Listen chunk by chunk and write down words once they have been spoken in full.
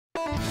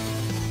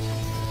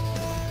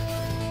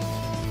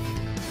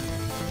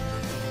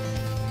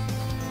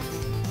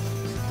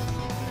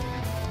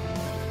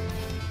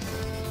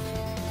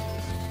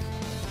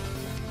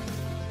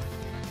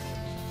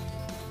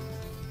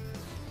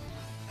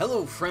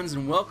Hello friends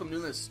and welcome to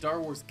the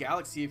Star Wars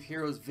Galaxy of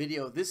Heroes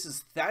video. This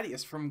is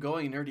Thaddeus from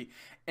Going Nerdy,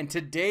 and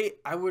today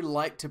I would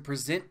like to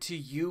present to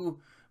you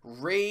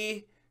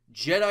Rey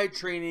Jedi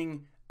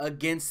Training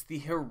against the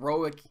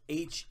heroic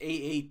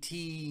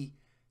HaaT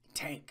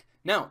tank.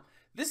 Now,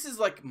 this is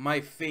like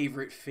my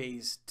favorite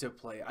phase to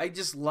play. I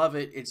just love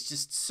it. It's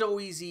just so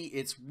easy.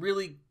 It's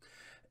really,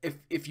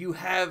 if you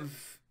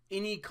have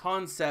any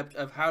concept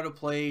of how to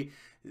play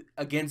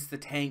against the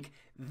tank,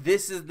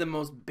 this is the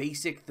most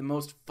basic, the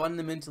most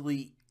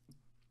fundamentally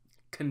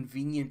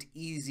convenient,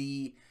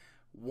 easy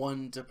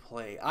one to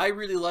play. I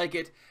really like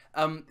it.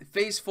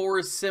 Phase 4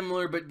 is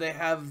similar, but they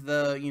have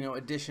the,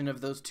 addition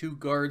of those two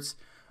guards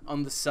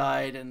on the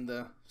side and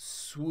the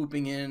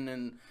swooping in,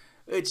 and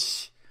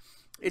it's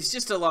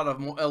just a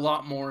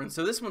lot more. And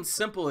so this one's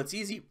simple, it's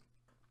easy.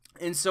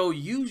 And so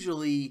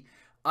usually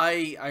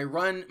I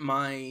run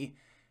my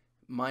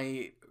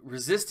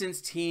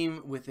resistance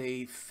team with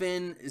a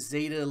Finn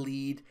Zeta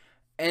lead,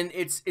 and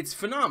it's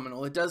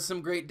phenomenal. It does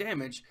some great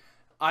damage.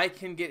 I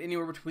can get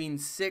anywhere between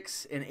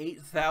 6,000 and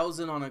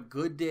 8,000 on a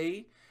good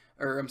day,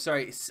 or I'm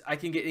sorry, I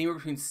can get anywhere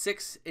between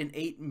 6 and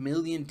 8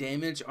 million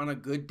damage on a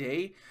good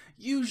day.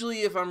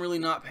 Usually, if I'm really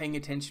not paying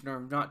attention or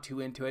I'm not too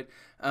into it,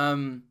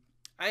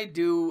 I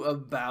do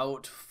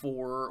about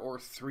 4 or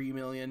 3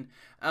 million.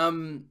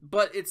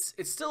 But it's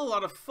still a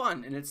lot of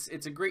fun, and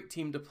it's a great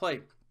team to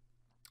play.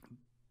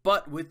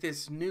 But with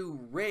this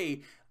new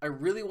Rey, I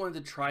really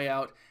wanted to try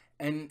out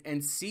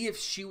and see if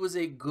she was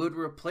a good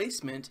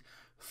replacement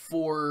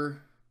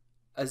for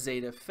a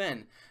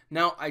ZFinn.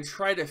 Now, I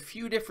tried a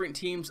few different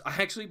teams.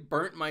 I actually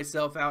burnt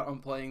myself out on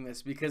playing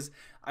this because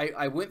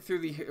I went through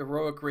the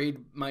heroic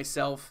raid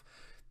myself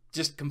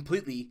just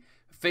completely.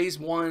 Phase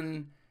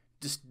 1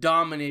 just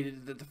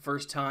dominated it the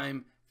first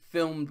time,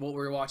 filmed what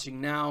we're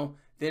watching now.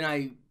 Then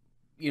I,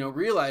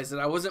 realized that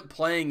I wasn't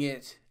playing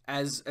it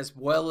as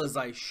well as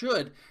I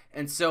should,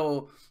 and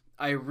so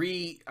I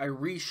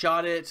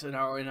reshot it, and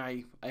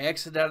I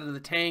exited out of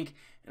the tank,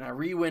 and I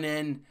went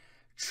in,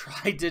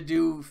 tried to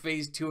do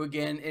phase 2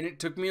 again, and it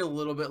took me a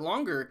little bit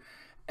longer,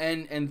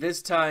 and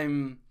this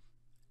time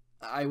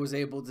I was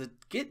able to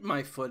get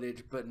my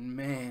footage, but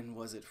man,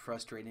 was it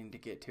frustrating to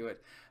get to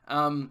it.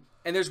 And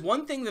there's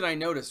one thing that I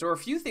noticed, or a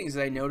few things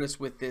that I noticed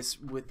with this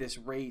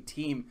Rey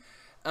team.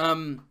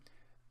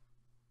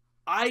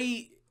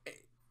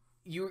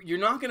 You're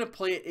not going to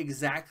play it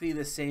exactly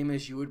the same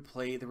as you would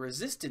play the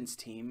Resistance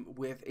team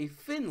with a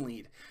Finn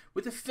lead.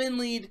 With a Finn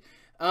lead,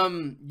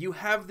 you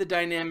have the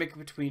dynamic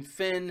between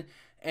Finn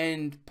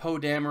and Poe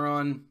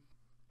Dameron.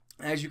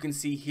 As you can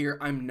see here,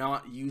 I'm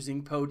not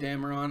using Poe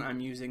Dameron.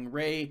 I'm using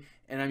Rey,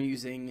 and I'm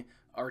using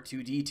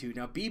R2-D2.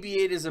 Now,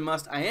 BB-8 is a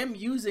must. I am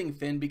using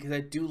Finn because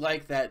I do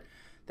like that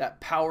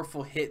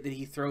powerful hit that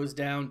he throws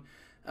down.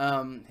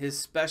 His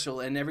special,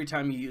 and every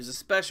time you use a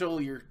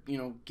special, you're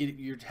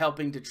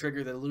helping to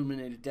trigger the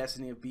Illuminated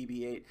Destiny of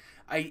BB-8.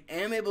 I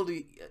am able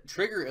to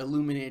trigger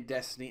Illuminated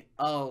Destiny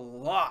a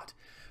lot,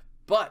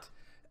 but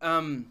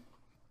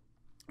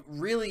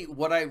really,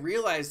 what I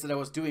realized that I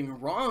was doing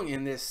wrong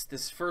in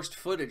this first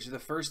footage, the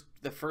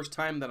first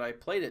time that I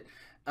played it,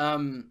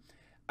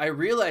 I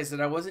realized that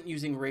I wasn't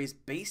using Rey's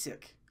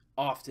basic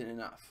often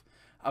enough.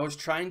 I was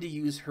trying to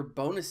use her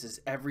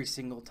bonuses every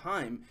single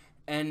time,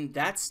 and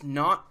that's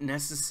not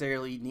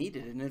necessarily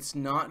needed, and it's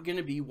not going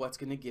to be what's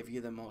going to give you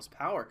the most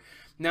power.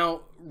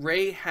 Now,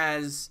 Rey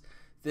has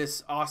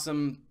this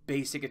awesome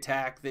basic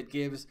attack that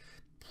gives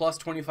plus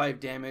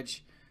 25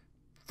 damage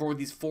for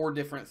these 4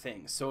 different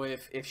things. So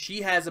if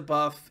she has a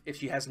buff, if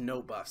she has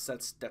no buffs,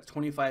 that's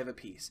 25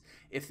 apiece.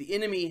 If the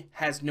enemy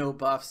has no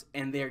buffs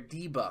and they're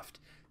debuffed,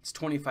 it's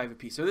 25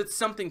 apiece. So it's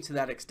something to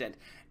that extent.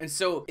 And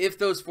so if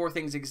those 4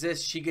 things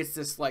exist, she gets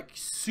this like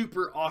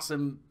super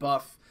awesome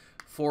buff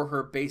for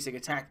her basic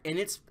attack, and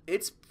it's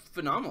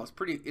phenomenal. It's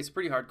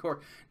pretty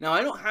hardcore. Now,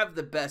 I don't have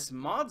the best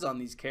mods on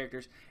these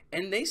characters,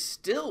 and they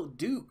still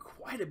do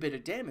quite a bit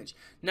of damage.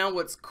 Now,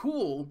 what's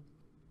cool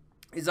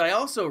is I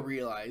also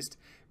realized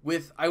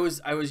I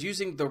was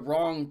using the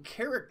wrong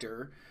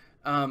character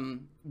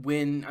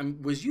when I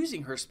was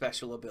using her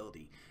special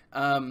ability.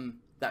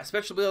 That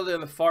special ability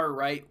on the far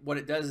right, what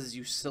it does is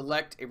you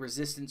select a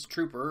resistance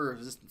trooper, or a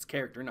resistance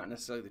character, not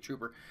necessarily the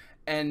trooper,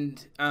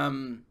 and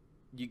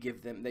you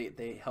give them,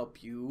 they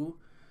help you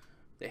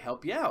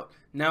out.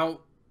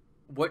 Now,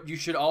 what you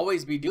should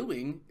always be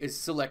doing is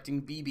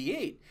selecting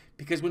BB-8,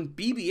 because when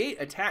BB-8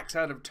 attacks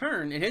out of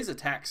turn, and his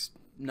attack's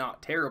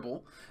not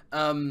terrible,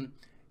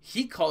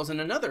 he calls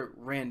in another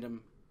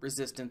random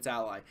resistance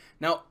ally.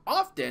 Now,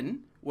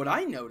 often, what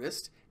I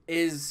noticed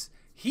is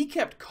he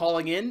kept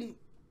calling in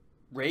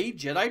Rey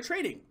Jedi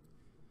Training,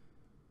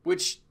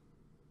 which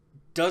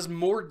does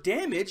more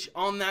damage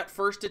on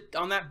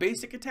that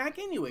basic attack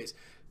anyways,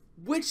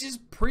 which is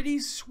pretty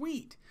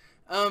sweet.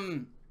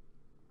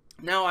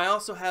 Now I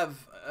also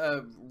have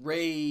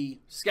Rey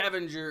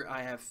Scavenger,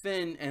 I have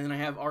Finn, and then I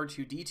have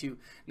R2-D2.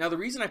 Now the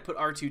reason I put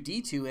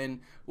R2-D2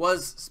 in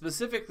was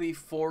specifically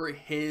for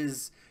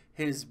his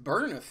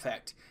burn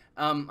effect.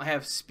 I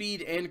have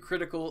speed and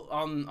critical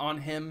on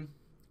him,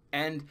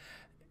 and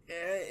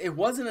it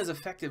wasn't as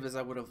effective as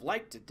I would have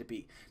liked it to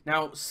be.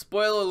 Now,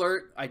 spoiler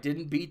alert, I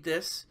didn't beat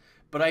this,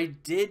 but I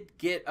did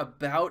get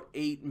about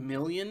 8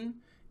 million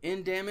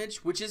in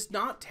damage, which is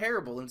not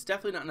terrible, and it's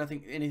definitely not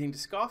anything to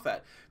scoff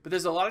at. But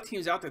there's a lot of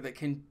teams out there that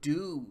can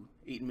do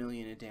 8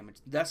 million in damage.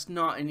 That's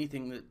not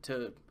anything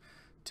to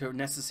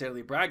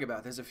necessarily brag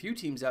about. There's a few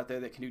teams out there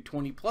that can do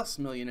 20+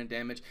 million in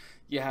damage.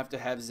 You have to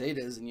have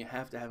Zetas, and you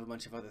have to have a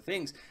bunch of other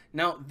things.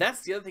 Now,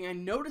 that's the other thing I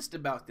noticed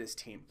about this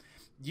team.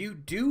 You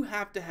do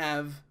have to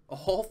have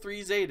all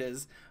 3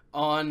 Zetas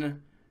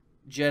on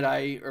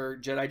Jedi or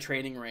Jedi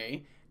Training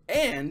Ray,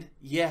 and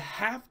you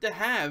have to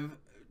have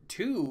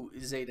 2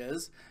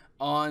 Zetas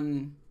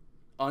on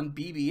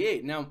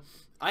BB-8. Now,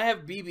 I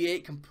have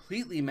BB-8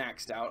 completely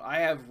maxed out.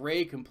 I have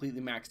Ray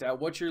completely maxed out.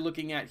 What you're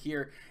looking at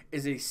here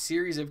is a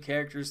series of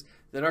characters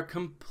that are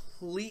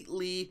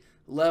completely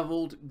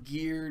leveled,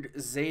 geared,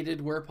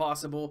 Zeted where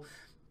possible.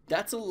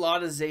 That's a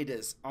lot of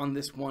Zetas on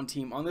this one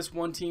team. On this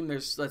one team,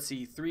 there's, let's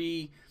see,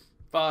 3,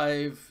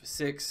 5,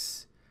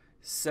 6,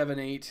 7,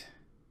 8,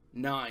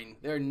 9.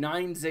 There are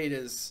 9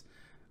 Zetas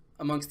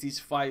amongst these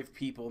 5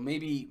 people.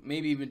 Maybe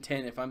even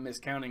 10 if I'm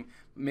miscounting.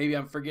 Maybe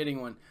I'm forgetting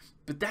one.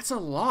 But that's a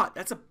lot.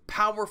 That's a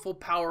powerful,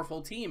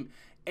 powerful team.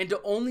 And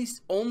to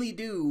only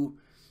do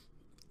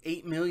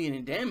 8 million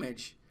in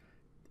damage,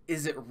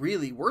 is it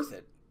really worth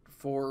it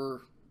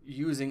for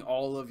using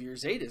all of your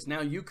Zetas?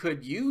 Now, you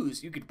could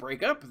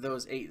break up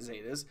those 8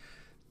 Zetas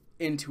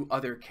into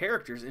other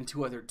characters,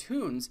 into other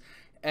tunes,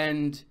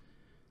 and,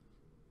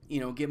 you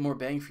know, get more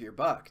bang for your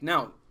buck.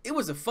 Now, it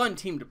was a fun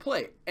team to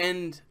play,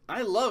 and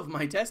I love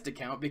my test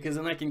account because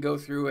then I can go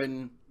through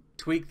and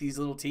tweak these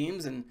little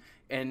teams and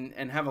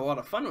have a lot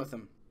of fun with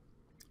them.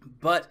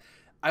 But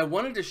I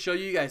wanted to show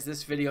you guys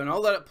this video, and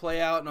I'll let it play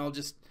out, and I'll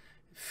just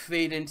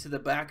fade into the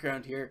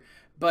background here.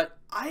 But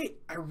I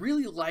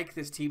really like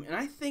this team, and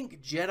I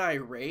think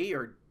Jedi Ray,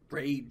 or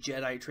Ray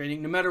Jedi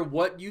Training, no matter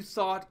what you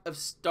thought of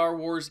Star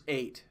Wars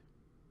 8,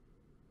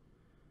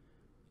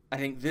 I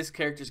think this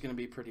character is going to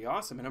be pretty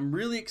awesome, and I'm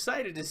really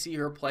excited to see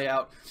her play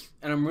out,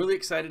 and I'm really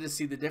excited to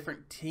see the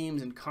different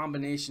teams and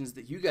combinations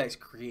that you guys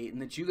create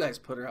and that you guys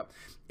put her up.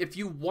 If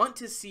you want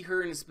to see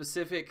her in a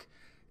specific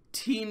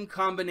team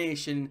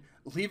combination,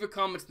 leave a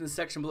comment in the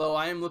section below.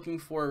 I am looking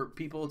for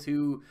people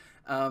to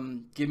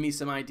give me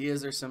some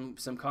ideas or some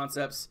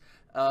concepts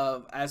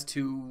as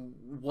to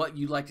what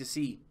you'd like to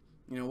see.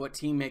 You know, what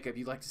team makeup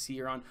you'd like to see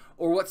her on,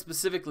 or what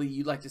specifically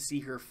you'd like to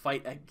see her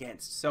fight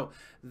against. So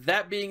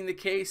that being the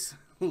case,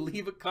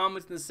 leave a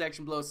comment in the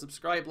section below,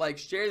 subscribe, like,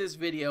 share this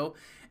video,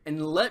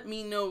 and let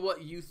me know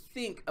what you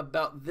think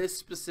about this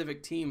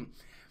specific team.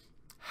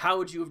 How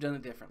would you have done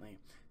it differently?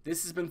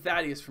 This has been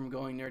Thaddeus from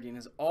Going Nerdy, and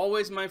as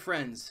always, my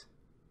friends,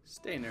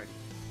 stay nerdy.